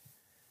much.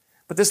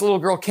 But this little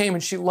girl came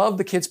and she loved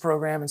the kids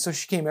program, and so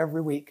she came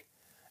every week.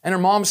 And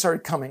her mom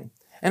started coming.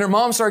 And her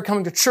mom started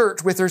coming to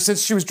church with her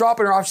since she was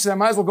dropping her off. She said, I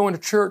might as well go into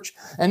church.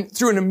 And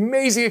through an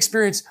amazing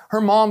experience, her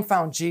mom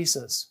found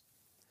Jesus.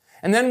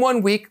 And then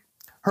one week,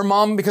 her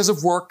mom, because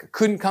of work,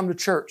 couldn't come to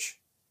church.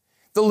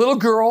 The little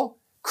girl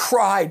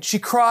cried. She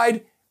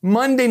cried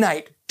Monday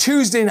night,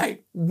 Tuesday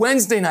night,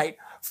 Wednesday night.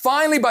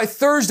 Finally, by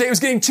Thursday, it was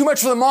getting too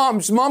much for the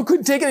mom. Mom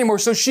couldn't take it anymore,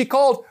 so she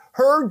called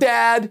her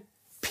dad,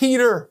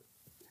 Peter.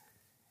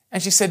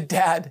 And she said,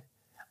 Dad,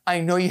 I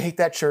know you hate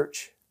that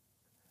church.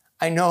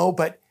 I know,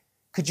 but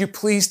could you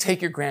please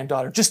take your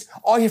granddaughter? Just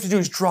all you have to do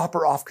is drop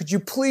her off. Could you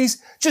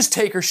please just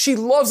take her? She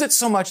loves it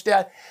so much,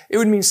 Dad. It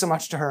would mean so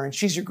much to her, and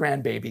she's your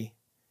grandbaby.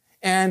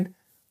 And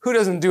who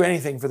doesn't do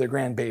anything for their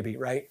grandbaby,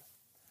 right?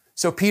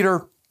 So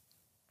Peter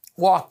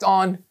walked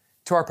on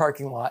to our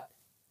parking lot.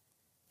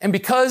 And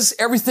because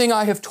everything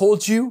I have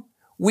told you,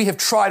 we have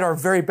tried our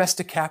very best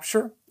to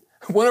capture,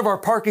 one of our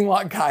parking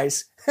lot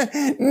guys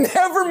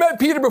never met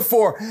Peter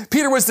before.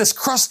 Peter was this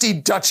crusty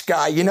Dutch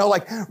guy,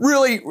 like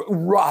really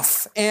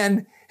rough.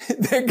 And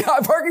the guy,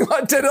 parking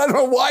lot attendant, I don't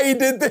know why he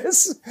did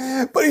this,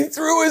 but he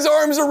threw his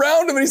arms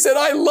around him and he said,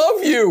 I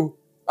love you.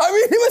 I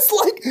mean, it was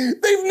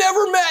like they've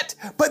never met.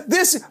 But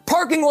this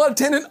parking lot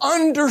attendant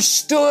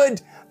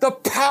understood the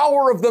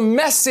power of the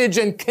message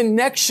and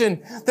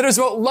connection that is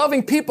about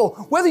loving people,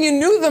 whether you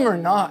knew them or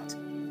not.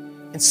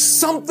 And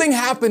something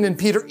happened in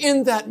Peter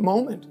in that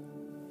moment.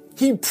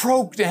 He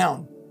broke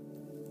down.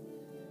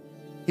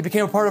 He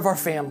became a part of our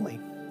family.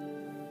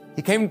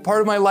 He became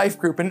part of my life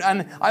group. And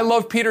I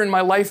love Peter in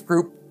my life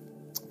group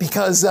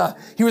because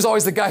he was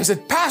always the guy who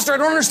said, Pastor, I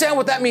don't understand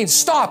what that means.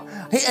 Stop.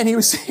 And he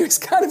was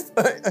kind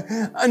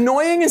of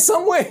annoying in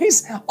some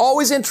ways,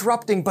 always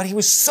interrupting, but he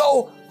was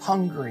so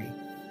hungry.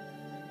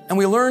 And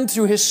we learned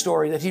through his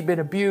story that he'd been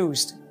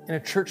abused in a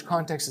church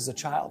context as a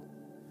child.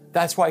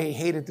 That's why he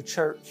hated the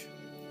church.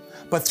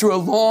 But through a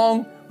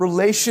long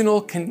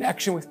relational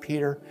connection with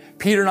Peter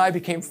and I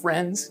became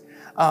friends.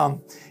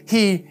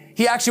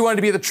 He actually wanted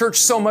to be at the church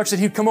so much that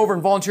he'd come over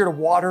and volunteer to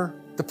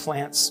water the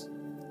plants.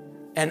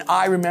 And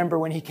I remember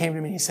when he came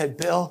to me, he said,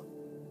 Bill,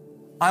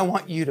 I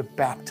want you to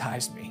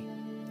baptize me.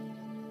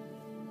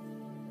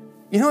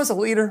 As a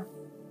leader,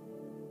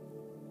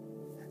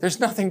 there's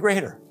nothing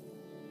greater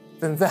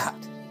than that.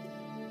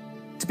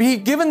 To be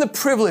given the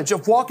privilege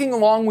of walking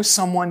along with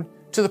someone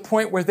to the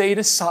point where they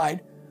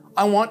decide,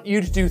 I want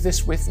you to do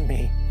this with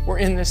me. We're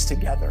in this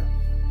together.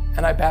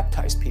 And I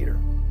baptized Peter.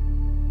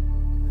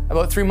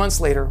 About 3 months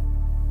later,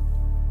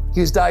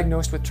 he was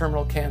diagnosed with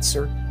terminal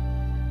cancer.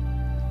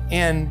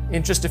 And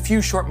in just a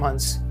few short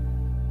months,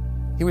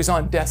 he was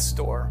on death's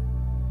door.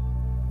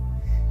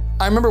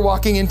 I remember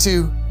walking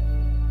into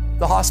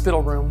the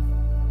hospital room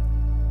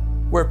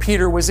where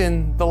Peter was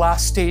in the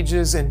last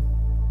stages. And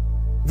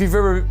if you've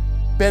ever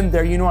been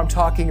there, you know I'm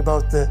talking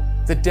about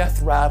the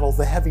death rattle,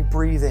 the heavy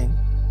breathing.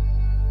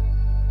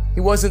 He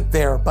wasn't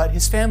there, but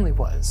his family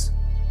was.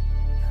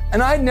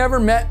 And I'd never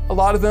met a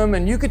lot of them,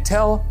 and you could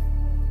tell,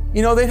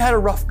 they'd had a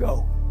rough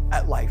go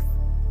at life.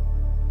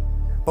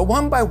 But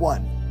one by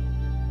one,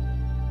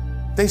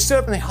 they stood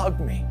up and they hugged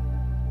me,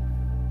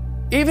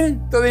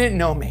 even though they didn't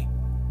know me.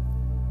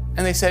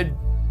 And they said,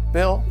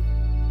 Bill,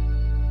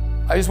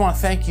 I just want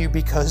to thank you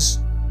because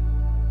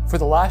for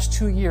the last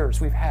 2 years,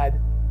 we've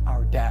had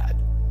our dad.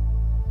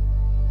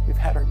 We've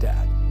had our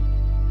dad.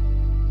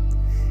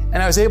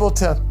 And I was able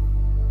to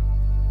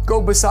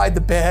go beside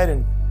the bed,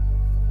 and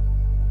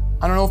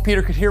I don't know if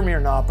Peter could hear me or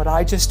not, but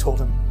I just told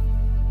him,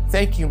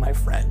 thank you, my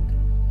friend.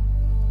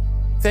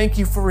 Thank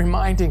you for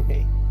reminding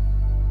me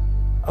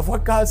of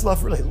what God's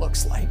love really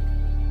looks like.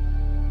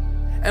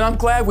 And I'm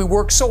glad we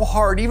work so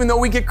hard, even though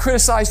we get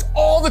criticized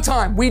all the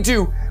time. We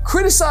do,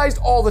 criticized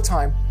all the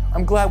time.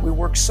 I'm glad we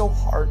work so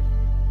hard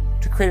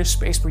to create a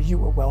space where you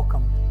were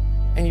welcomed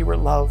and you were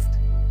loved.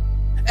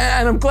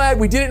 And I'm glad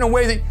we did it in a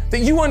way that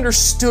you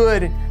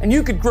understood and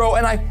you could grow.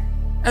 And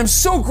I'm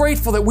so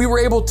grateful that we were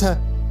able to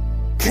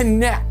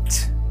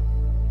connect.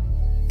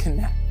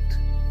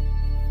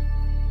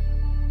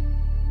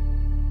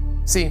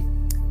 See,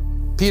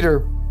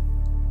 Peter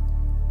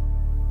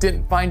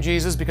didn't find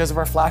Jesus because of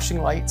our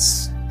flashing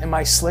lights and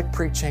my slick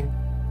preaching.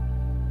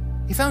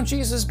 He found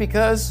Jesus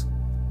because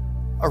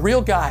a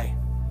real guy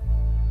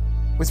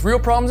with real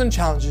problems and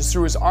challenges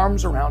threw his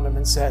arms around him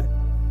and said,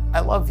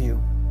 I love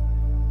you.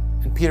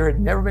 And Peter had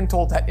never been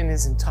told that in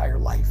his entire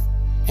life,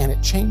 and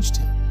it changed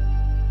him.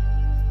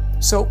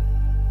 So,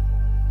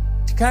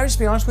 can I just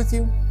be honest with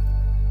you?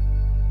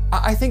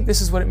 I think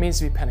this is what it means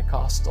to be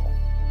Pentecostal.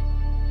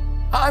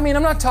 I'm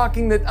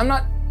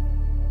not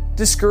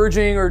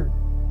discouraging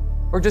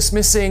or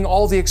dismissing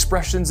all the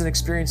expressions and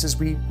experiences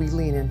we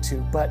lean into,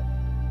 but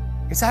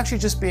it's actually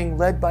just being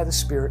led by the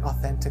Spirit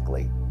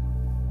authentically,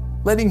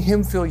 letting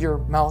Him fill your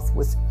mouth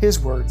with His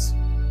words,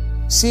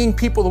 seeing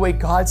people the way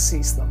God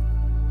sees them,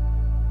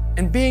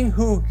 and being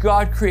who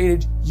God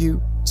created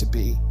you to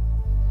be.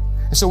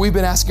 And so we've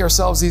been asking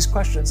ourselves these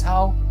questions.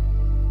 How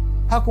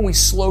can we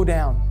slow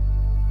down?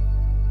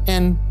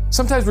 And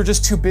sometimes we're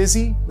just too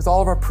busy with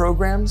all of our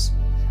programs.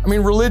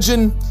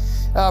 Religion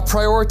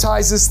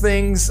prioritizes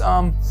things,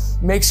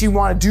 makes you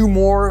want to do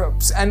more.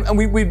 And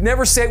we'd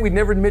never say it, we'd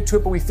never admit to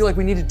it, but we feel like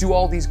we need to do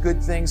all these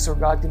good things so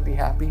God can be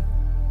happy.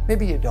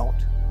 Maybe you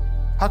don't.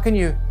 How can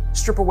you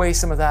strip away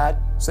some of that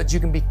so that you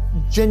can be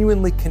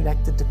genuinely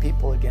connected to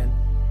people again?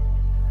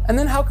 And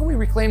then how can we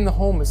reclaim the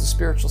home as a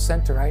spiritual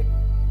center, right?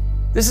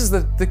 This is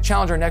the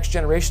challenge our next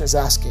generation is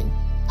asking.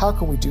 How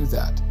can we do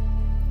that?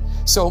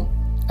 So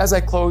as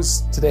I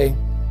close today,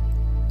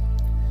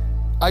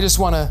 I just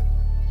want to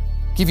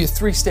give you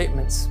 3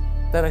 statements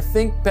that I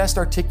think best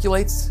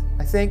articulates,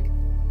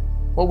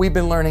 what we've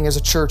been learning as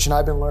a church and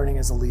I've been learning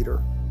as a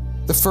leader.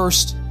 The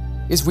first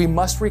is we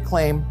must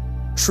reclaim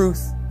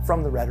truth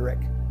from the rhetoric.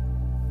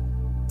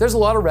 There's a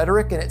lot of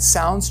rhetoric and it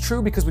sounds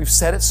true because we've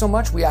said it so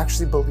much, we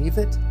actually believe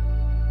it.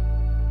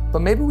 But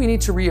maybe we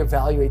need to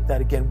reevaluate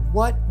that again.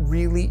 What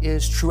really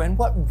is true and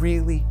what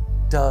really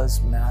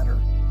does matter?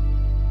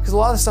 Because a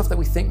lot of the stuff that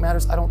we think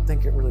matters, I don't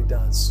think it really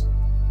does.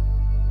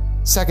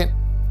 Second,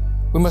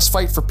 we must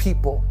fight for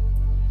people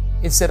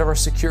instead of our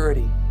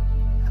security.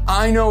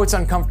 I know it's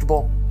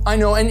uncomfortable. I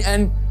know,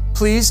 and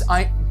please,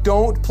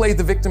 don't play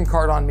the victim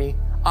card on me.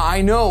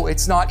 I know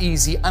it's not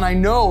easy, and I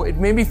know it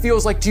maybe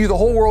feels like to you the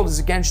whole world is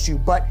against you,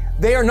 but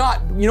they are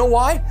not. You know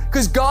why?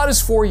 Because God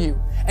is for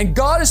you. And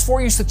God is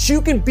for you so that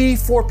you can be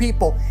for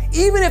people.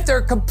 Even if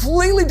they're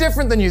completely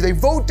different than you, they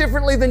vote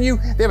differently than you,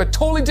 they have a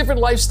totally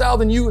different lifestyle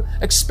than you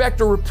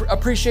expect or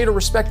appreciate or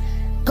respect.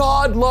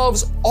 God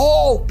loves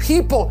all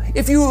people.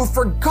 If you have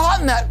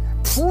forgotten that,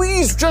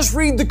 please just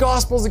read the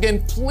Gospels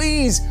again.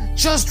 Please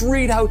just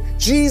read how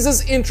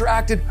Jesus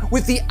interacted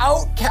with the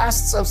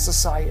outcasts of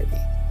society.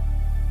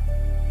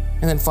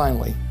 And then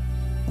finally,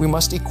 we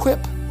must equip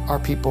our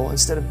people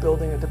instead of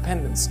building a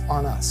dependence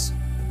on us.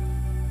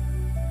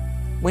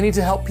 We need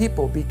to help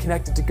people be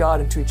connected to God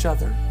and to each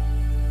other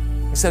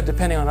instead of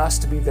depending on us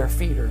to be their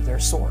feeder, their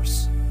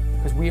source.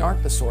 Because we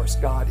aren't the source,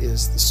 God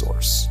is the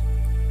source.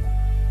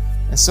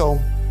 And so,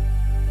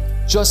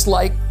 just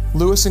like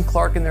Lewis and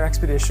Clark in their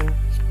expedition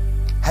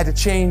had to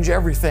change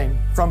everything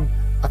from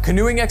a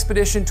canoeing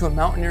expedition to a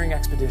mountaineering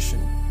expedition.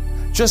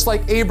 Just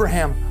like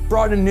Abraham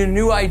brought in a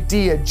new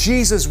idea,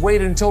 Jesus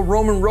waited until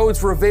Roman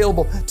roads were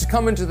available to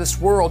come into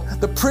this world.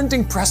 The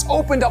printing press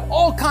opened up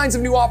all kinds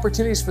of new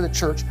opportunities for the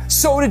church.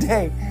 So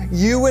today,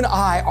 you and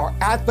I are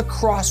at the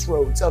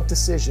crossroads of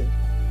decision.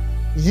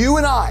 You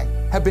and I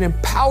have been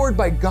empowered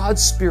by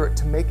God's Spirit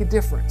to make a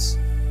difference,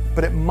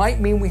 but it might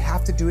mean we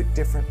have to do it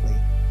differently.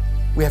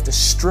 We have to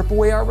strip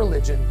away our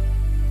religion.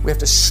 We have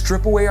to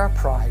strip away our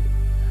pride.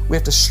 We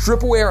have to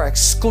strip away our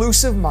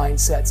exclusive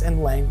mindsets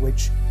and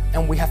language.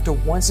 And we have to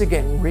once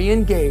again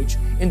re-engage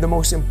in the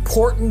most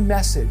important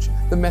message,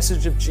 the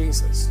message of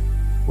Jesus.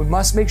 We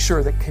must make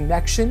sure that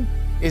connection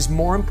is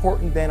more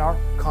important than our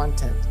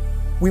content.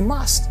 We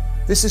must.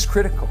 This is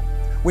critical.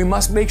 We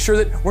must make sure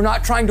that we're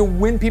not trying to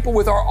win people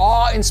with our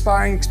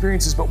awe-inspiring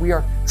experiences, but we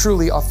are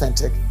truly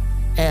authentic.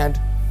 And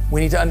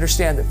we need to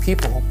understand that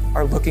people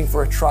are looking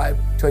for a tribe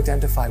to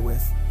identify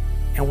with.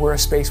 And we're a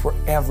space where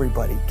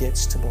everybody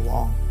gets to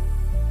belong.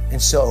 And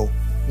so,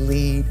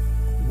 lead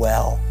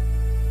well.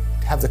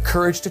 Have the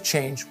courage to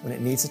change when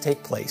it needs to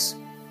take place.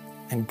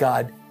 And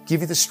God,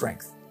 give you the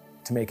strength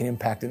to make an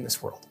impact in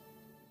this world.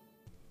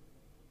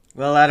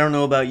 Well, I don't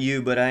know about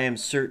you, but I am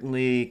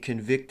certainly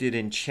convicted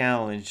and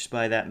challenged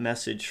by that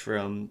message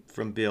from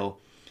Bill.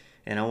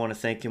 And I want to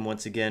thank him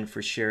once again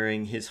for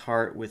sharing his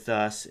heart with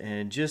us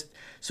and just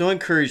so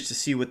encouraged to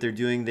see what they're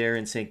doing there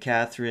in St.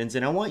 Catharines.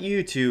 And I want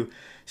you to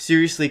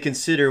seriously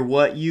consider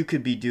what you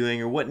could be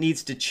doing or what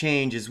needs to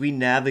change as we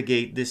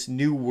navigate this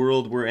new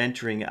world we're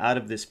entering out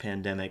of this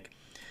pandemic.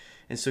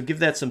 And so give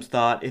that some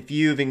thought. If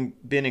you've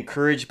been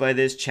encouraged by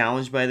this,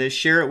 challenged by this,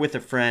 share it with a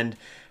friend.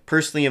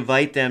 Personally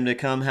invite them to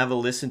come have a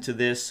listen to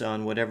this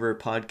on whatever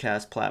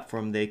podcast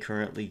platform they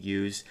currently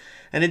use.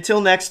 And until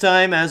next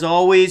time, as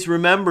always,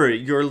 remember,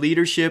 your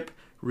leadership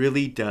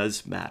really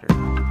does matter.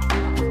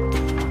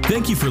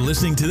 Thank you for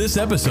listening to this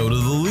episode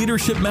of the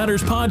Leadership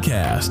Matters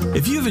podcast.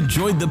 If you've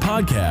enjoyed the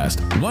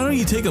podcast, why don't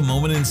you take a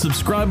moment and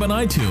subscribe on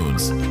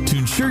iTunes to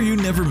ensure you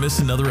never miss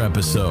another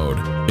episode.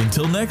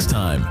 Until next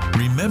time,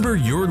 remember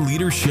your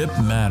leadership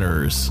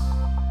matters.